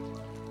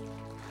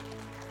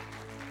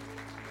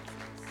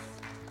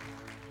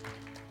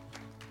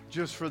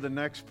just for the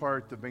next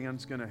part, the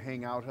band's going to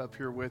hang out up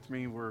here with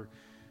me. We're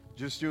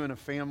just doing a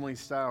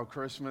family-style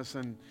Christmas.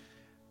 And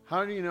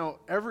how do you know,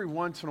 every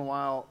once in a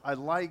while, I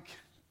like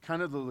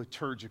kind of the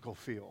liturgical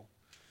feel.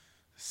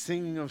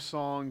 Singing of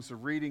songs, the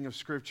reading of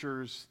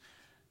scriptures,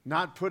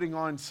 not putting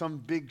on some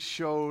big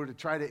show to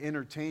try to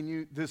entertain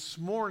you. This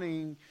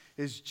morning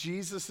is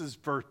Jesus'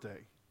 birthday.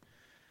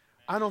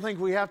 I don't think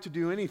we have to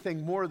do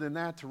anything more than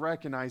that to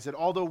recognize it,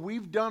 although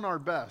we've done our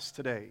best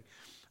today.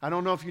 I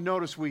don't know if you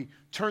noticed, we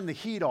turned the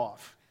heat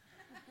off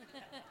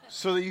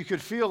so that you could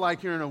feel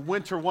like you're in a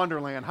winter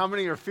wonderland. How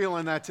many are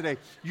feeling that today?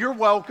 You're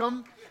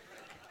welcome.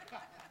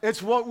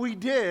 It's what we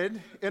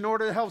did in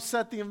order to help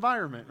set the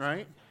environment,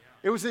 right?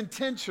 It was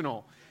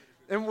intentional.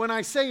 And when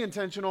I say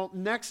intentional,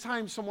 next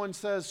time someone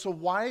says, so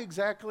why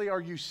exactly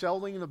are you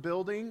selling the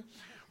building?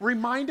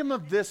 Remind them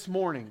of this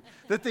morning,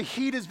 that the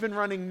heat has been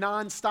running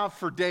nonstop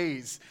for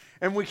days,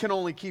 and we can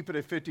only keep it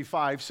at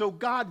 55. So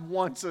God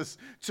wants us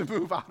to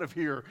move out of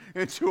here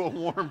into a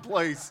warm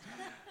place.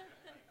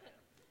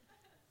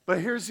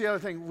 But here's the other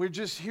thing. We're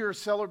just here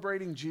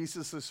celebrating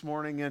Jesus this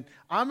morning, and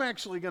I'm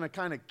actually going to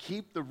kind of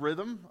keep the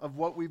rhythm of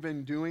what we've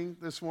been doing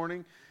this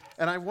morning.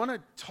 And I want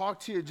to talk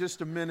to you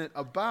just a minute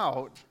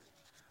about,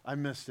 I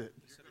missed it.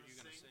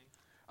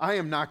 I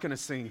am not going to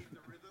sing.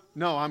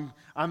 No,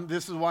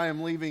 this is why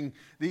I'm leaving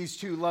these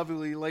two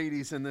lovely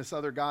ladies and this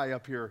other guy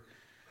up here.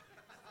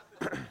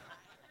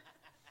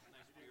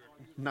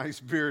 Nice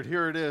beard.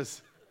 Here it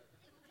is.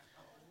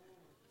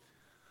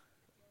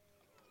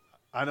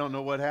 I don't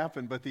know what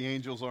happened, but the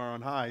angels are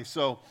on high.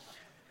 So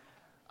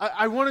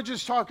I want to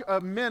just talk a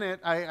minute.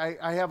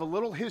 I have a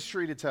little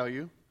history to tell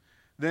you.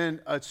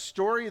 Then a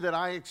story that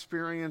I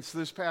experienced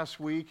this past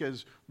week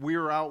as we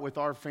were out with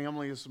our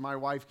family. This is my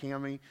wife,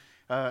 Cammie.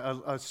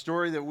 A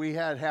story that we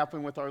had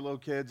happen with our little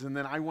kids. And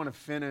then I want to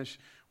finish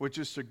with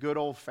just a good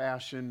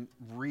old-fashioned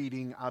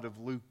reading out of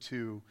Luke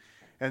 2.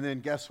 And then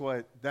guess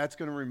what? That's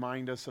going to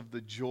remind us of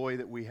the joy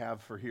that we have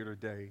for here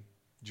today.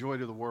 Joy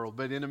to the world.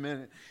 But in a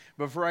minute.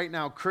 But for right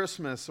now,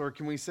 Christmas, or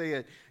can we say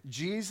it,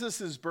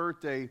 Jesus'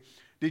 birthday.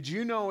 Did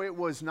you know it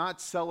was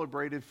not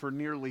celebrated for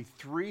nearly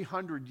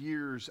 300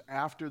 years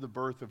after the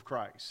birth of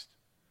Christ?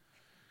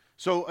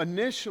 So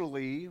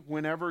initially,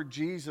 whenever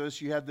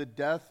Jesus, you had the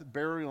death,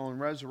 burial, and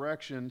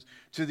resurrections,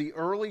 to the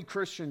early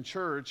Christian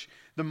church,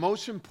 the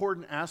most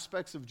important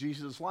aspects of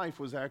Jesus' life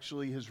was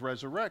actually his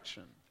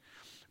resurrection.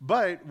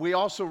 But we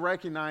also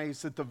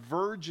recognize that the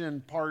virgin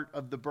part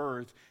of the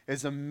birth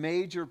is a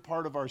major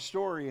part of our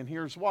story, and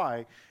here's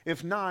why.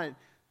 If not,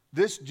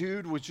 this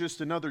dude was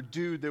just another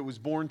dude that was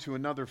born to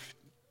another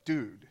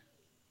dude.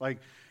 Like,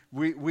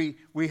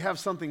 we have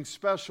something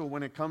special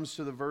when it comes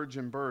to the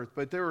virgin birth.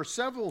 But there are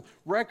several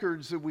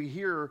records that we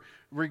hear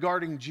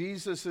regarding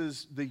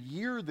the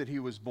year that he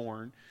was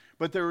born.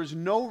 But there is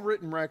no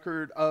written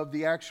record of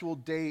the actual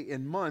day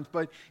and month.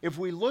 But if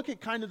we look at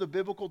kind of the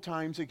biblical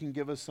times, it can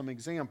give us some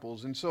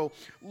examples. And so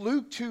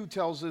Luke 2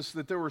 tells us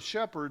that there were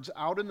shepherds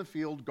out in the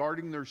field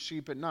guarding their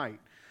sheep at night.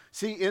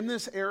 See, in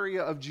this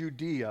area of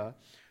Judea,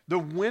 the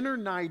winter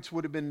nights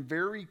would have been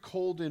very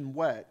cold and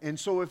wet. And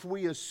so if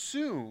we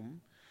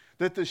assume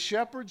that the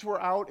shepherds were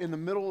out in the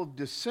middle of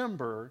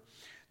December,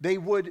 they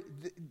would,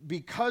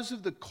 because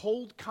of the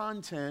cold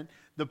content,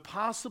 the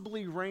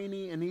possibly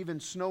rainy and even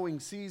snowing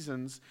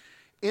seasons,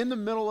 in the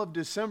middle of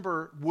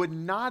December would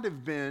not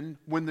have been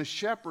when the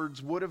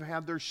shepherds would have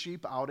had their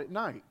sheep out at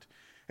night.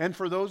 And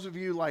for those of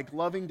you like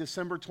loving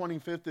December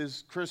 25th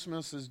as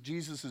Christmas, as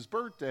Jesus'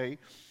 birthday,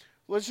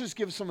 let's just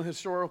give some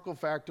historical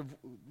fact of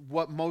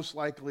what most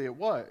likely it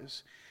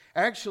was.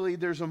 Actually,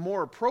 there's a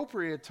more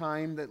appropriate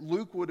time that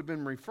Luke would have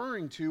been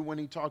referring to when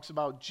he talks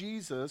about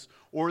Jesus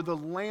or the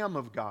Lamb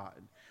of God.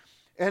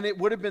 And it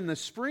would have been the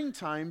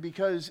springtime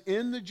because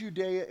in the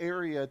Judea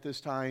area at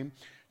this time,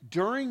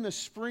 during the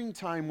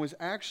springtime was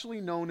actually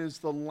known as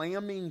the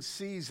lambing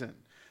season.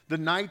 The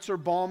nights are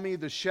balmy.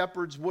 The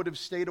shepherds would have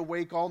stayed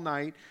awake all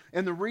night.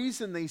 And the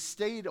reason they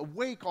stayed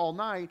awake all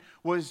night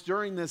was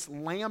during this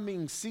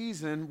lambing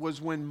season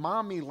was when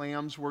mommy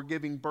lambs were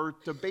giving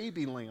birth to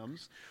baby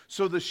lambs.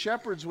 So the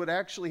shepherds would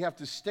actually have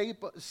to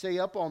stay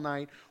up all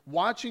night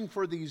watching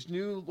for these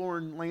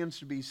newborn lambs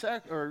to be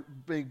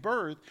big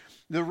birth.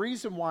 The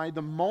reason why,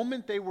 the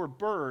moment they were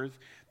birthed,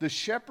 the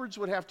shepherds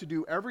would have to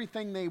do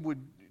everything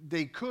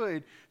they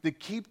could to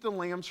keep the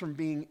lambs from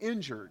being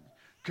injured.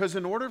 Because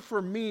in order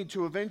for me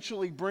to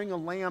eventually bring a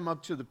lamb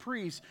up to the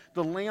priest,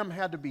 the lamb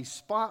had to be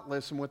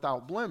spotless and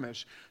without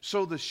blemish.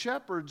 So the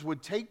shepherds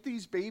would take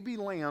these baby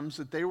lambs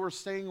that they were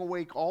staying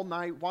awake all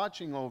night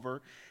watching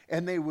over,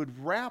 and they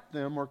would wrap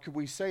them, or could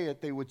we say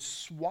it, they would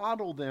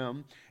swaddle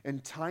them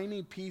in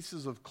tiny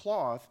pieces of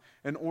cloth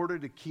in order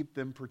to keep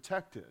them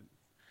protected.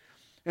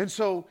 And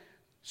so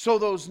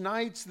those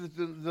nights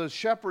that the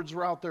shepherds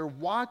were out there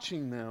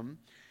watching them,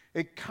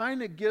 it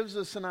kind of gives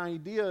us an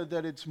idea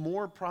that it's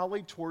more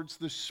probably towards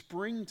the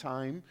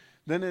springtime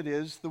than it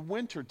is the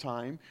winter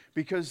time,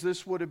 because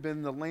this would have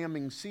been the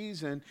lambing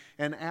season.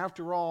 And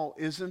after all,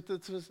 isn't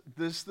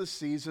this the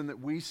season that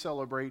we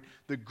celebrate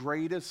the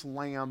greatest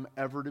lamb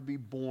ever to be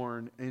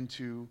born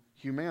into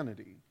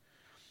humanity?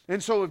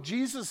 And so if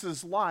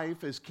Jesus'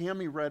 life, as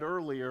Cammie read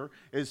earlier,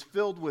 is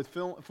filled with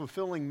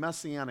fulfilling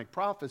messianic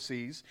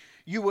prophecies,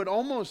 you would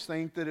almost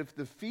think that if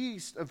the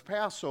feast of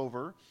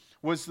Passover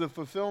was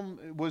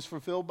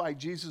fulfilled by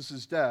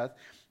Jesus' death,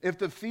 if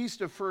the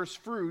feast of first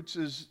fruits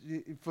is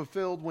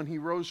fulfilled when he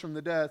rose from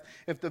the death,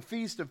 if the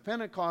feast of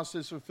Pentecost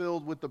is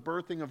fulfilled with the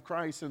birthing of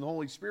Christ and the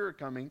Holy Spirit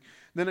coming,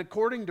 then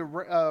according to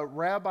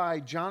Rabbi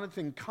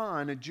Jonathan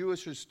Cahn, a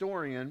Jewish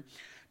historian,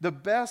 the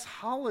best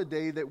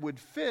holiday that would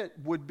fit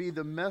would be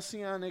the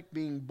Messianic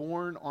being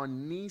born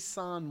on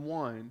Nisan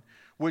 1,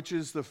 which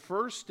is the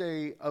first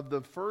day of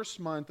the first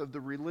month of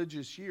the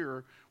religious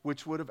year,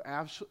 which would have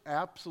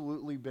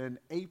absolutely been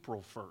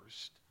April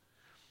 1st,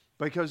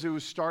 because it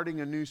was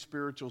starting a new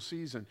spiritual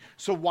season.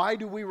 So why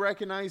do we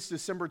recognize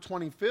December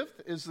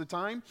 25th as the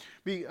time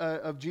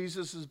of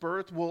Jesus'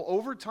 birth? Well,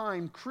 over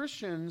time,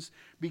 Christians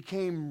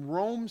became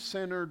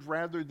Rome-centered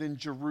rather than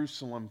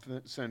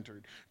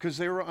Jerusalem-centered, because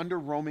they were under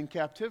Roman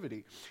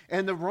captivity.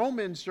 And the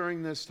Romans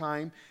during this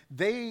time,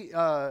 they,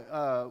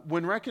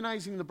 when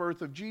recognizing the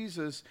birth of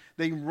Jesus,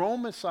 they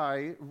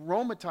Romatized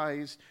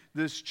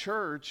this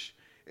church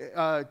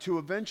to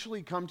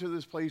eventually come to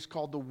this place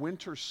called the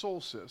winter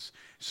solstice.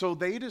 So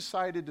they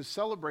decided to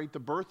celebrate the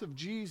birth of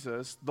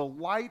Jesus, the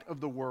light of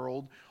the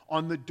world,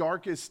 on the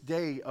darkest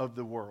day of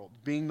the world,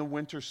 being the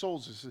winter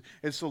solstice.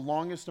 It's the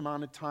longest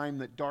amount of time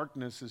that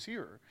darkness is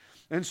here.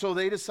 And so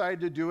they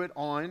decided to do it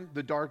on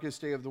the darkest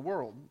day of the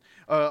world,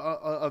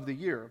 of the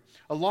year.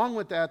 Along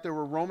with that, there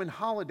were Roman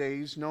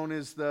holidays known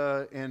as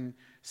the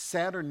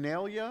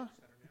Saturnalia.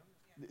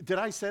 Did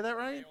I say that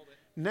right?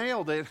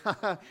 Nailed it.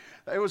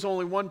 It was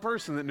only one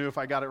person that knew if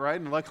I got it right,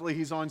 and luckily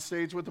he's on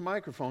stage with the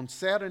microphone.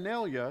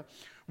 Saturnalia,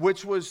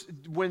 which was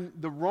when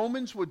the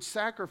Romans would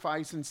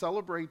sacrifice and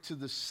celebrate to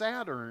the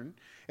Saturn,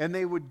 and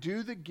they would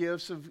do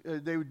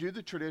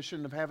the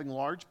tradition of having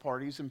large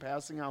parties and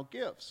passing out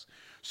gifts.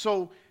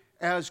 So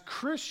as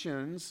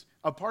Christians,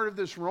 a part of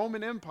this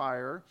Roman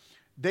Empire,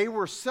 they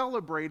were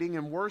celebrating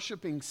and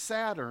worshiping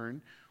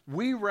Saturn.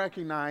 We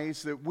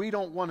recognize that we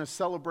don't want to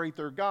celebrate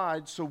their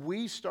God, so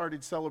we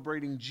started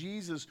celebrating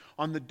Jesus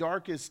on the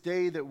darkest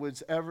day that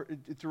was ever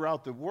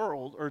throughout the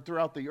world, or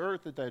throughout the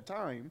earth at that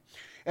time.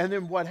 And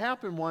then what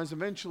happened was,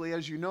 eventually,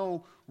 as you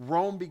know,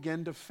 Rome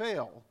began to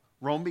fail.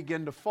 Rome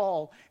began to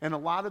fall, and a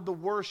lot of the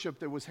worship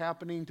that was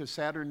happening to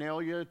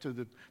Saturnalia, to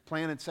the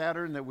planet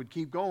Saturn that would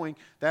keep going,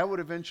 that would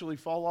eventually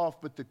fall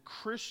off. But the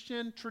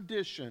Christian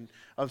tradition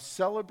of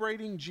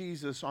celebrating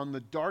Jesus on the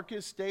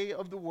darkest day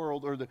of the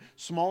world, or the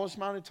smallest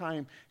amount of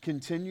time,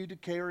 continued to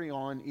carry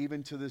on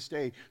even to this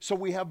day. So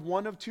we have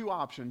one of two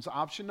options.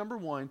 Option number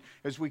one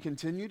is we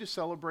continue to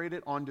celebrate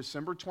it on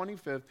December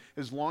 25th,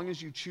 as long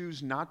as you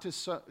choose not to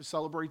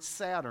celebrate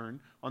Saturn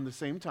on the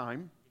same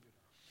time.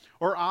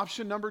 Or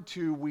option number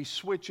two, we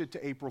switch it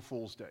to April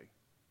Fool's Day.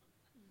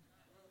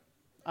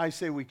 I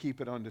say we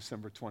keep it on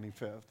December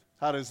 25th.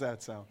 How does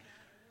that sound?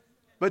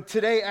 But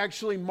today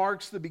actually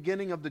marks the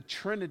beginning of the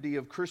trinity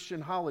of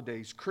Christian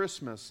holidays.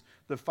 Christmas,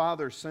 the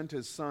Father sent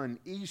His Son.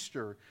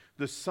 Easter,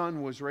 the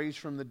Son was raised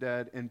from the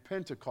dead. And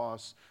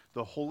Pentecost,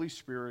 the Holy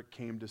Spirit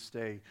came to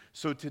stay.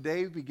 So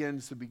today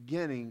begins the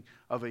beginning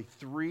of a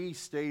 3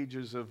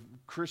 stages of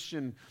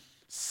Christian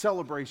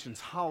celebrations,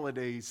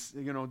 holidays,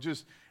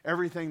 just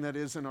everything that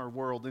is in our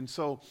world. And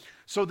so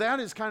that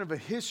is kind of a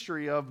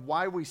history of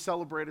why we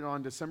celebrate it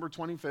on December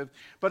 25th.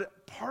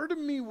 But part of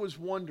me was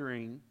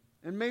wondering,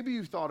 and maybe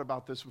you've thought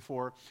about this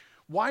before,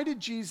 why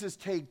did Jesus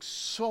take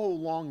so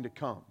long to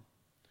come?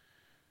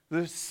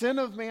 The sin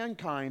of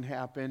mankind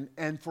happened,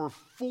 and for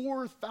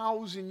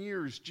 4,000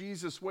 years,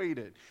 Jesus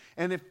waited.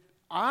 And if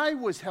I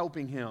was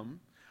helping him,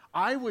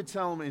 I would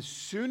tell him, as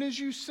soon as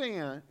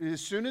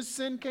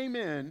sin came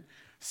in,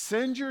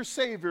 send your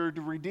Savior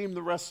to redeem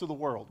the rest of the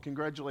world.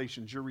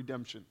 Congratulations, your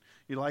redemption.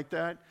 You like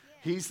that?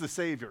 Yeah. He's the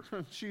Savior.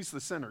 She's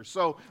the sinner.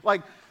 So,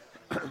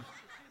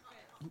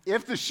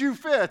 if the shoe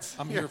fits.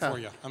 I'm here for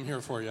you. I'm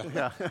here for you.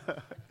 Yeah.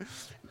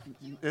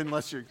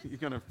 Unless you're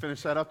going to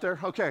finish that up there?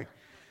 Okay.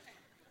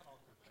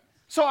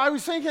 So I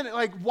was thinking,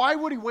 why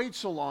would he wait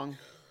so long?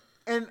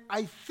 And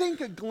I think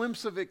a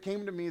glimpse of it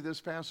came to me this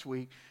past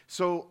week.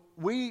 So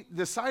we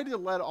decided to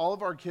let all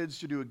of our kids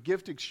to do a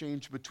gift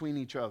exchange between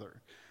each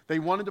other. They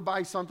wanted to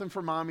buy something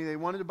for mommy. They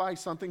wanted to buy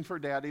something for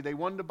daddy. They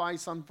wanted to buy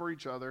something for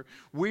each other.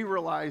 We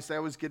realized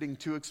that was getting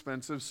too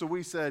expensive. So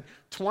we said,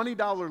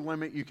 $20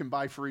 limit you can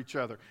buy for each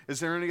other. Is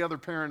there any other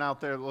parent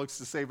out there that looks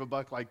to save a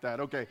buck like that?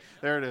 Okay,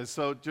 there it is.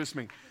 So just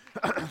me.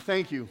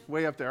 Thank you.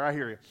 Way up there. I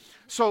hear you.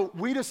 So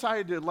we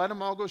decided to let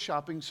them all go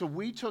shopping. So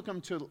we took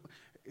them to,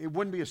 it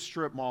wouldn't be a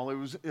strip mall. It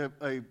was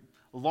a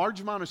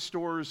large amount of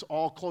stores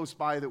all close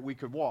by that we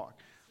could walk.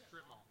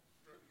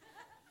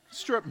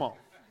 Strip mall.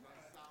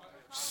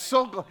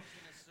 So glad.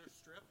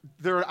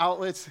 There are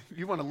outlets.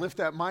 You want to lift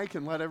that mic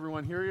and let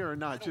everyone hear you or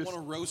not? I don't want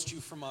to roast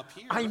you from up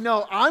here. I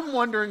know. I'm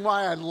wondering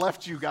why I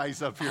left you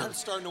guys up here. I'm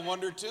starting to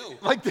wonder too.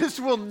 This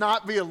will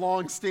not be a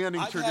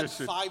long-standing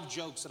tradition. I've had 5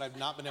 jokes that I've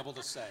not been able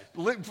to say.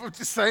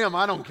 Say them.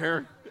 I don't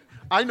care.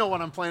 I know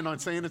what I'm planning on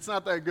saying. It's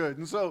not that good.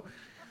 And so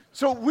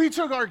we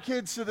took our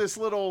kids to this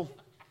little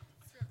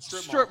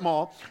Strip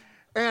mall.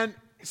 And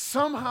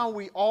somehow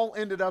we all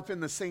ended up in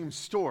the same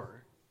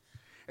store.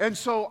 And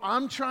so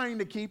I'm trying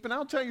to keep, and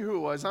I'll tell you who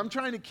it was, I'm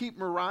trying to keep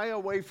Mariah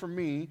away from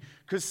me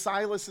because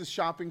Silas is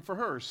shopping for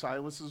her.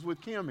 Silas is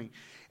with Cammie.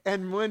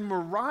 And when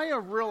Mariah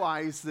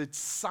realized that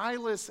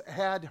Silas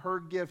had her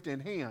gift in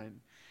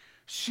hand,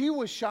 she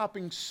was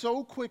shopping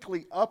so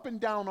quickly up and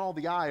down all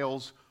the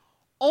aisles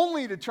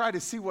only to try to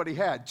see what he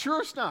had.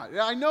 True or not?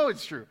 I know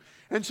it's true.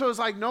 And so it's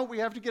like, no, we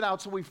have to get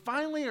out. So we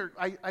finally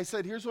I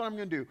said, here's what I'm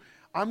going to do.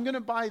 I'm going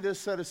to buy this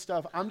set of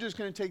stuff. I'm just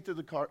going to take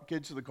the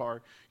kids to the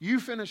car. You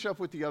finish up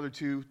with the other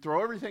two.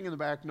 Throw everything in the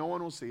back. No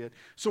one will see it.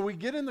 So we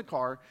get in the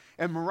car,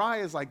 and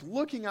Mariah is like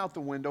looking out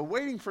the window,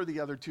 waiting for the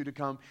other two to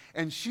come.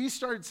 And she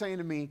started saying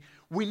to me,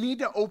 we need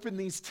to open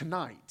these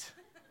tonight.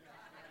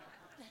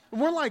 And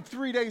we're like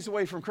 3 days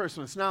away from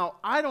Christmas. Now,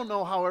 I don't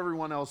know how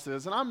everyone else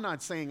is, and I'm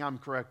not saying I'm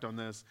correct on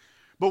this.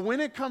 But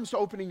when it comes to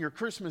opening your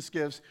Christmas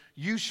gifts,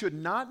 you should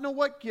not know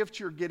what gift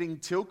you're getting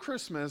till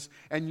Christmas,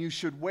 and you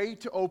should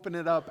wait to open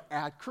it up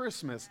at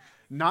Christmas.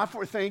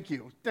 Thank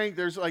you.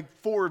 There's like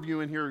 4 of you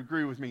in here who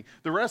agree with me.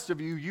 The rest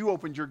of you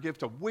opened your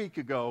gift a week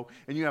ago,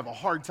 and you have a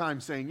hard time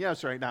saying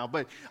yes right now.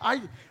 But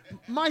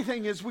my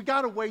thing is, we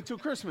got to wait till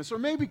Christmas, or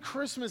maybe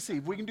Christmas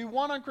Eve. We can do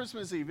one on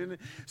Christmas Eve. And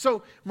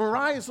so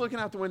Mariah's looking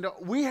out the window.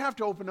 We have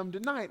to open them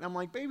tonight. And I'm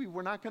like, baby,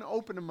 we're not going to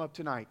open them up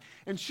tonight.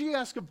 And she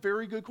asked a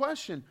very good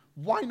question.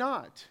 Why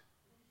not?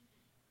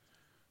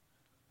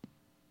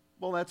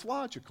 Well, that's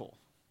logical.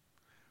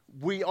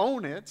 We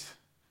own it.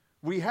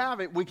 We have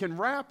it. We can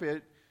wrap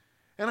it.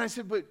 And I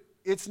said, but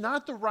it's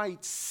not the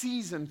right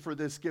season for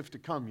this gift to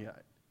come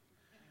yet.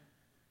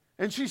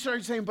 And she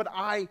started saying, but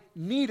I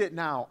need it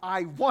now.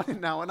 I want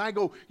it now. And I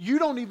go, you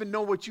don't even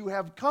know what you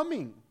have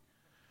coming.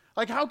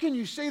 Like, how can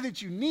you say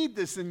that you need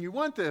this and you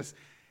want this?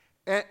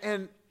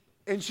 And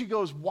she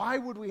goes, why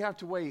would we have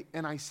to wait?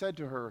 And I said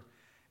to her,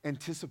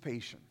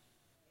 anticipation.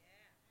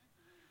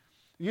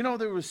 You know,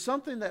 there was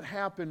something that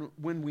happened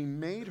when we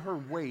made her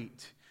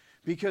wait,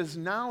 because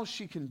now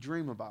she can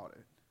dream about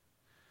it.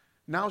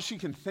 Now she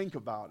can think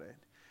about it.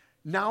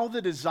 Now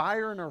the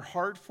desire in her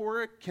heart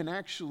for it can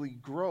actually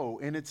grow,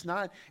 and it's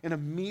not an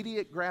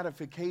immediate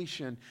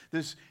gratification.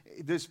 This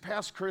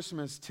past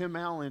Christmas, Tim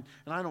Allen,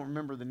 and I don't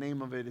remember the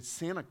name of it, it's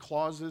Santa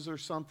Clauses or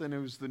something. It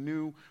was the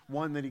new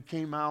one that he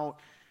came out,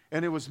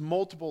 and it was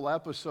multiple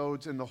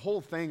episodes, and the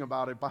whole thing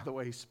about it, by the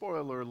way,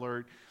 spoiler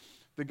alert,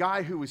 the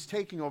guy who was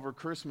taking over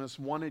Christmas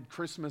wanted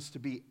Christmas to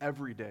be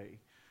every day.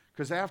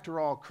 Because after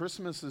all,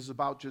 Christmas is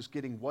about just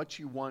getting what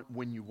you want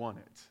when you want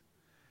it.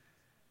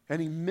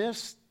 And he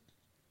missed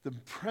the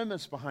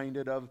premise behind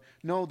it of,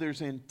 no,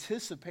 there's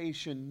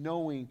anticipation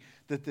knowing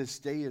that this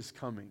day is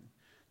coming,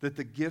 that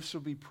the gifts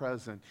will be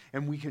present,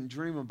 and we can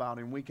dream about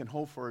it, and we can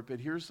hope for it. But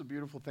here's the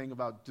beautiful thing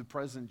about the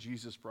present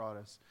Jesus brought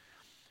us,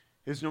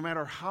 is no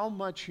matter how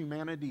much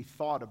humanity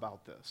thought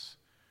about this,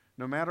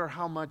 no matter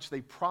how much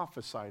they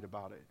prophesied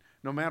about it,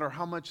 no matter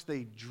how much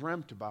they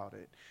dreamt about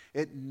it,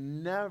 it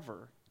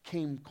never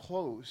came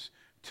close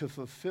to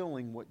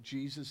fulfilling what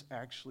Jesus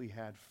actually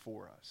had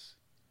for us.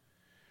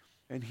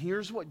 And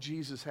here's what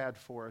Jesus had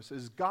for us.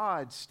 As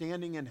God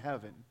standing in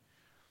heaven,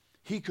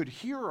 he could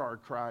hear our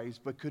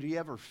cries, but could he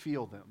ever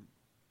feel them?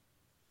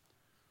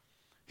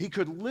 He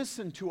could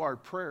listen to our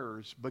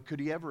prayers, but could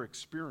he ever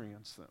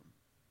experience them?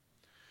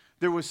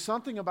 There was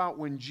something about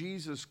when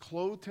Jesus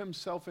clothed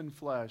himself in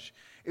flesh,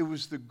 it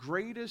was the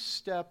greatest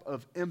step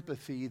of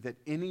empathy that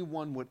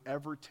anyone would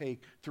ever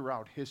take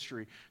throughout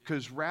history.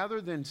 Because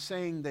rather than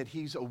saying that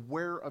he's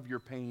aware of your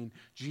pain,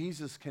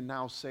 Jesus can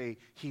now say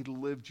he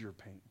lived your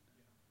pain.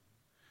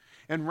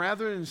 And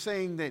rather than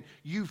saying that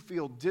you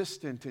feel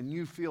distant and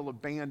you feel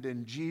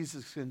abandoned,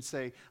 Jesus can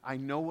say, I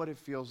know what it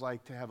feels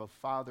like to have a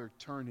father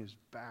turn his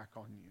back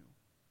on you.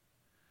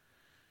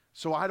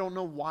 So I don't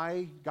know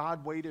why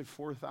God waited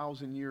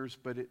 4,000 years,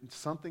 but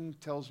something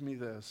tells me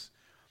this,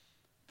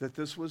 that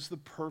this was the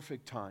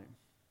perfect time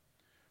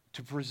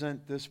to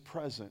present this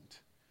present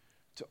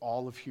to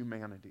all of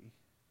humanity.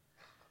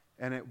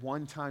 And at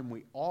one time,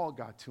 we all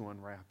got to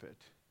unwrap it.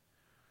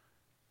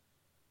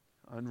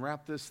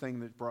 Unwrap this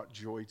thing that brought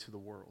joy to the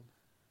world.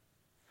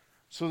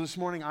 So this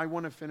morning, I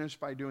want to finish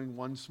by doing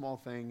one small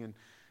thing, and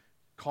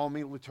call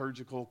me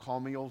liturgical, call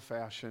me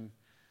old-fashioned.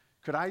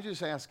 Could I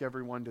just ask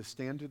everyone to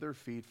stand to their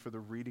feet for the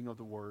reading of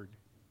the word?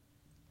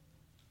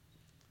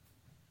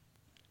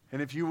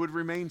 And if you would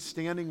remain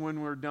standing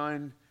when we're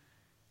done,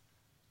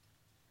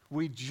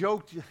 we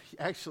joked,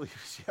 actually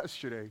it was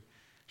yesterday,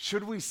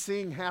 should we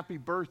sing happy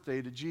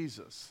birthday to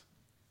Jesus?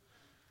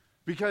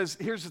 Because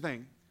here's the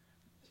thing.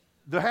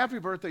 The happy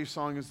birthday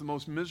song is the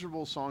most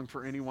miserable song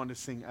for anyone to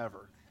sing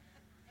ever.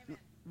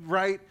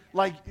 Right?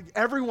 Like,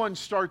 everyone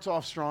starts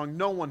off strong.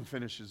 No one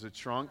finishes it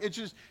strong.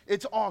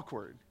 It's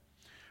awkward.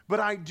 But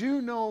I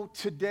do know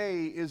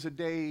today is a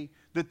day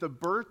that the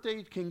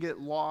birthday can get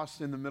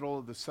lost in the middle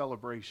of the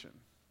celebration.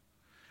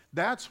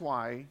 That's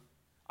why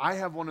I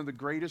have one of the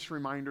greatest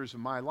reminders of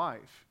my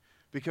life,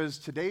 because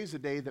today's the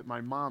day that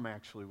my mom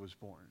actually was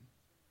born.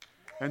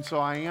 And so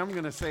I am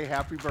going to say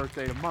happy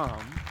birthday to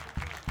Mom.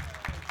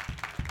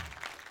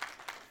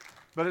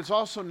 But it's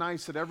also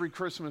nice that every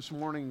Christmas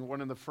morning,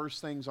 one of the first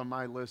things on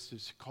my list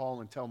is to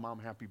call and tell Mom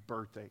happy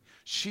birthday.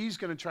 She's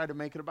going to try to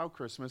make it about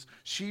Christmas.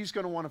 She's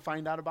going to want to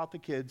find out about the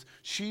kids.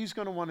 She's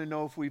going to want to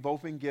know if we've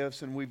opened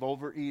gifts and we've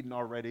overeaten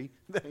already.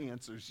 The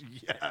answer's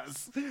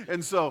yes.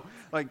 And so,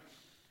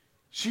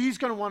 she's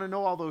going to want to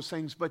know all those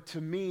things. But to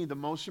me, the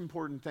most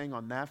important thing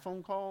on that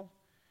phone call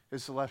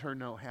is to let her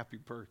know happy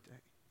birthday.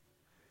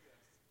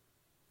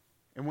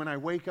 And when I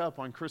wake up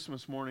on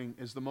Christmas morning,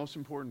 is the most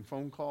important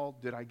phone call,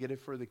 did I get it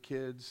for the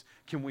kids?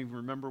 Can we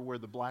remember where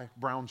the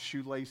brown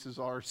shoelaces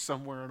are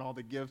somewhere in all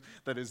the gifts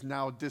that has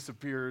now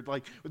disappeared?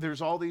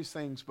 There's all these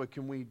things, but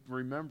can we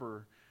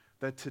remember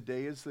that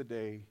today is the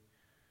day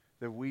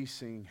that we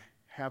sing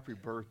happy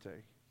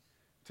birthday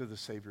to the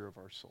Savior of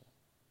our soul?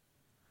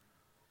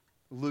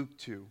 Luke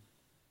 2.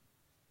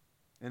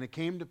 And it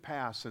came to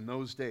pass in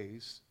those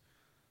days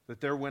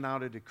that there went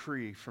out a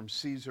decree from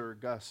Caesar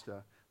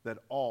Augusta that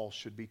all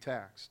should be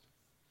taxed.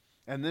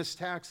 And this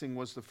taxing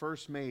was the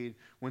first made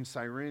when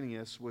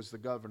Cyrenius was the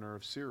governor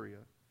of Syria.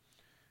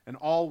 And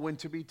all went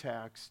to be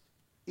taxed,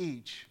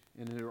 each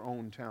in their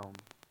own town.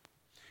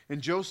 And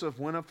Joseph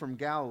went up from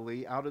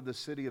Galilee out of the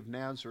city of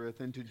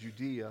Nazareth into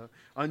Judea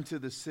unto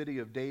the city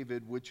of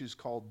David, which is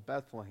called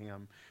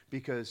Bethlehem,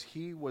 because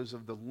he was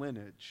of the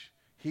lineage,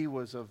 he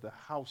was of the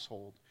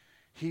household,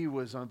 he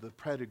was of the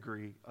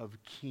pedigree of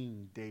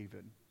King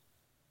David.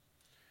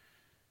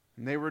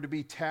 And they were to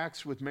be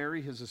taxed with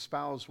Mary, his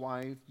espoused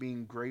wife,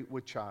 being great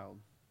with child.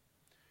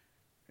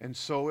 And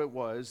so it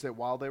was that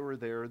while they were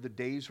there, the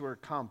days were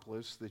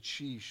accomplished that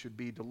she should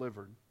be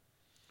delivered.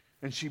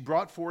 And she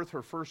brought forth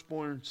her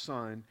firstborn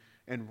son,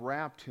 and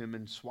wrapped him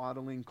in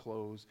swaddling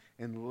clothes,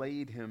 and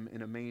laid him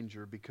in a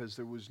manger, because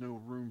there was no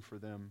room for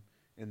them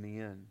in the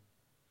inn.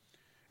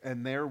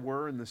 And there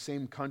were in the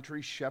same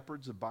country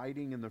shepherds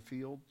abiding in the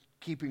field,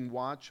 keeping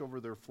watch over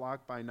their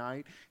flock by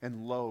night.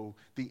 And lo,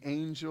 the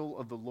angel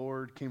of the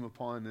Lord came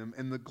upon them,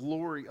 and the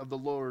glory of the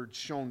Lord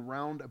shone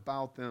round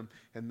about them,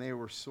 and they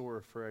were sore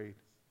afraid.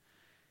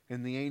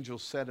 And the angel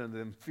said unto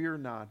them, Fear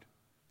not,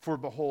 for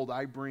behold,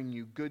 I bring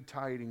you good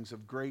tidings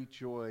of great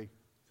joy,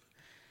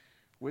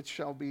 which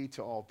shall be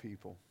to all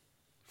people.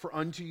 For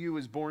unto you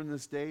is born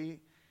this day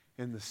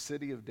in the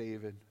city of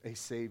David a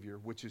Savior,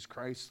 which is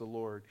Christ the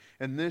Lord.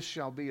 And this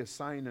shall be a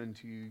sign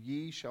unto you: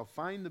 ye shall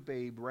find the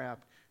babe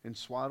wrapped in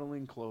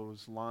swaddling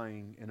clothes,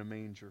 lying in a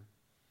manger.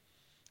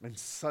 And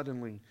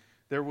suddenly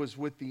there was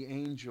with the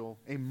angel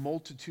a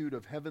multitude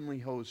of heavenly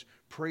hosts,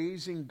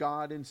 praising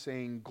God and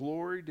saying,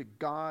 Glory to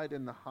God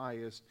in the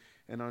highest,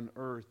 and on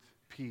earth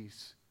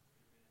peace,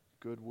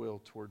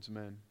 goodwill towards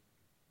men.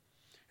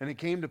 And it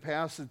came to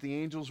pass that the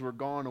angels were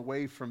gone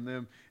away from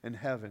them in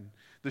heaven.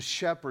 The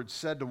shepherds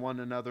said to one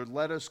another,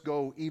 Let us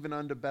go even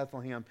unto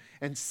Bethlehem,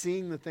 and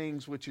seeing the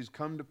things which is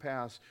come to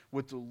pass,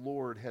 which the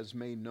Lord has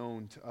made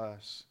known to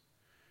us.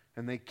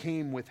 And they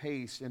came with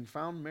haste and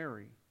found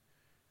Mary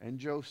and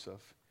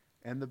Joseph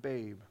and the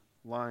babe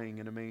lying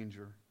in a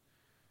manger.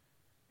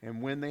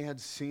 And when they had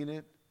seen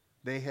it,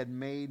 they had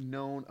made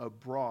known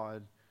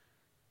abroad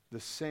the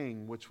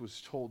saying which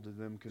was told to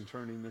them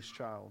concerning this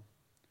child.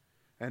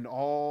 And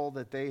all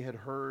that they had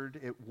heard,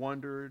 it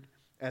wondered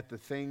at the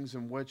things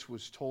in which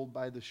was told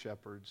by the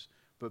shepherds.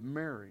 But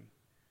Mary,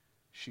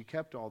 she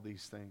kept all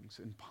these things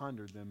and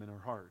pondered them in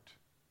her heart.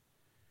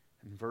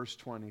 And verse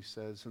 20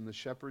 says, And the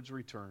shepherds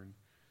returned,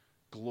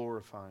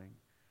 glorifying,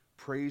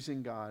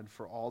 praising God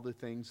for all the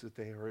things that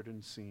they heard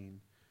and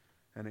seen,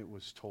 and it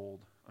was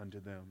told unto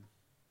them.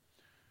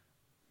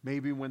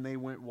 Maybe when they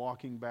went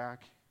walking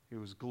back, it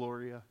was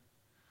Gloria.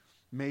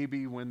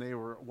 Maybe when they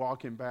were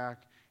walking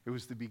back, it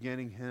was the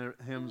beginning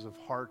hymns of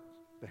Hark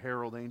the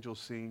Herald Angels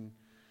Sing.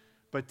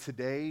 But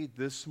today,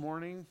 this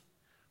morning,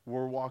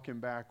 we're walking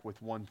back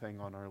with one thing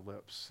on our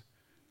lips: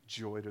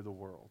 joy to the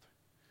world.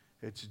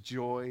 It's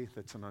joy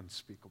that's an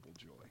unspeakable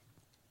joy.